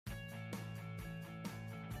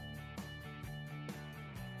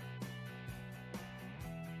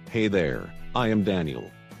Hey there, I am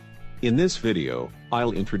Daniel. In this video,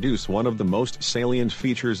 I'll introduce one of the most salient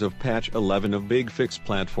features of patch 11 of BigFix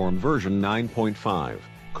platform version 9.5,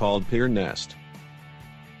 called PeerNest.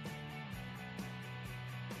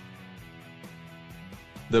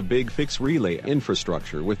 The BigFix relay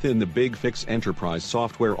infrastructure within the BigFix enterprise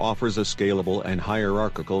software offers a scalable and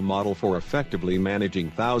hierarchical model for effectively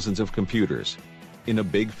managing thousands of computers. In a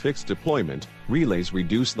BigFix deployment, relays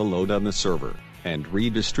reduce the load on the server and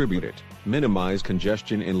redistribute it, minimize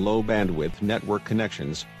congestion in low-bandwidth network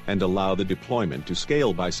connections, and allow the deployment to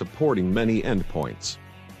scale by supporting many endpoints.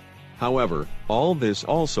 However, all this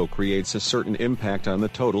also creates a certain impact on the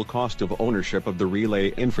total cost of ownership of the relay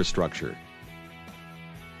infrastructure.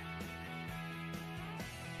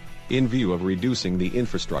 In view of reducing the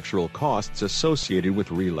infrastructural costs associated with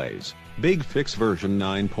relays, BigFix version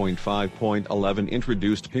 9.5.11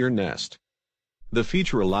 introduced PeerNest. The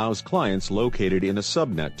feature allows clients located in a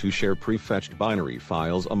subnet to share prefetched binary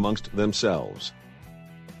files amongst themselves.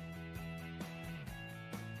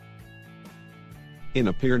 In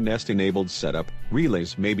a PeerNest-enabled setup,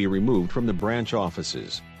 relays may be removed from the branch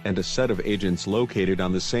offices, and a set of agents located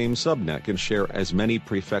on the same subnet can share as many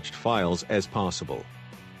prefetched files as possible.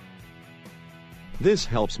 This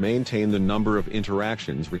helps maintain the number of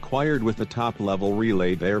interactions required with the top-level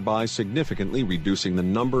relay, thereby significantly reducing the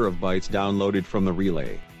number of bytes downloaded from the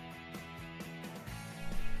relay.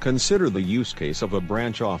 Consider the use case of a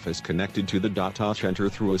branch office connected to the data center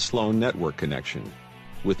through a slow network connection.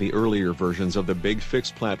 With the earlier versions of the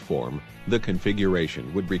BigFix platform, the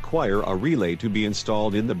configuration would require a relay to be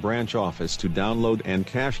installed in the branch office to download and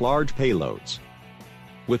cache large payloads.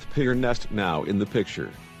 With PeerNest now in the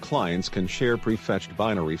picture, clients can share prefetched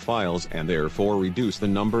binary files and therefore reduce the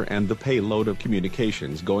number and the payload of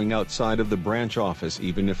communications going outside of the branch office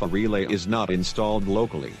even if a relay is not installed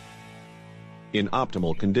locally. In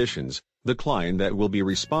optimal conditions, the client that will be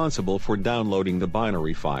responsible for downloading the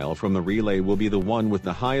binary file from the relay will be the one with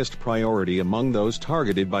the highest priority among those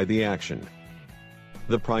targeted by the action.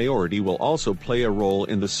 The priority will also play a role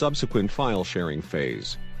in the subsequent file sharing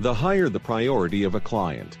phase. The higher the priority of a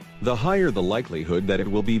client, the higher the likelihood that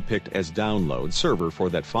it will be picked as download server for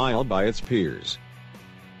that file by its peers.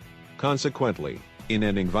 Consequently, in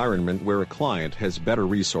an environment where a client has better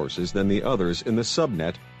resources than the others in the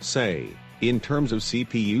subnet, say, in terms of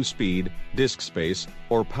CPU speed, disk space,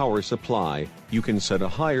 or power supply, you can set a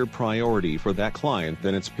higher priority for that client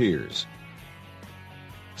than its peers.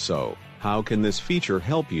 So, how can this feature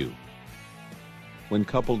help you? When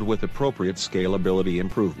coupled with appropriate scalability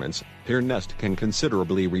improvements, PeerNest can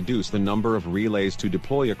considerably reduce the number of relays to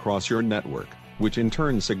deploy across your network, which in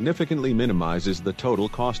turn significantly minimizes the total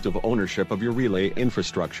cost of ownership of your relay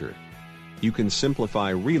infrastructure. You can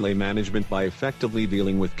simplify relay management by effectively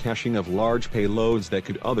dealing with caching of large payloads that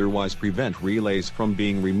could otherwise prevent relays from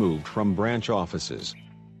being removed from branch offices.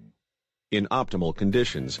 In optimal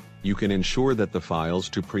conditions, you can ensure that the files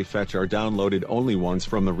to prefetch are downloaded only once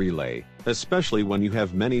from the relay, especially when you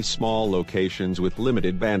have many small locations with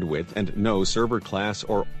limited bandwidth and no server class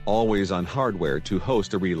or always-on hardware to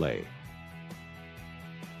host a relay.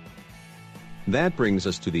 That brings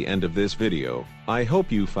us to the end of this video. I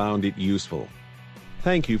hope you found it useful.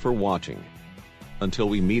 Thank you for watching. Until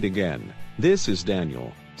we meet again, this is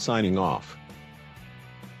Daniel, signing off.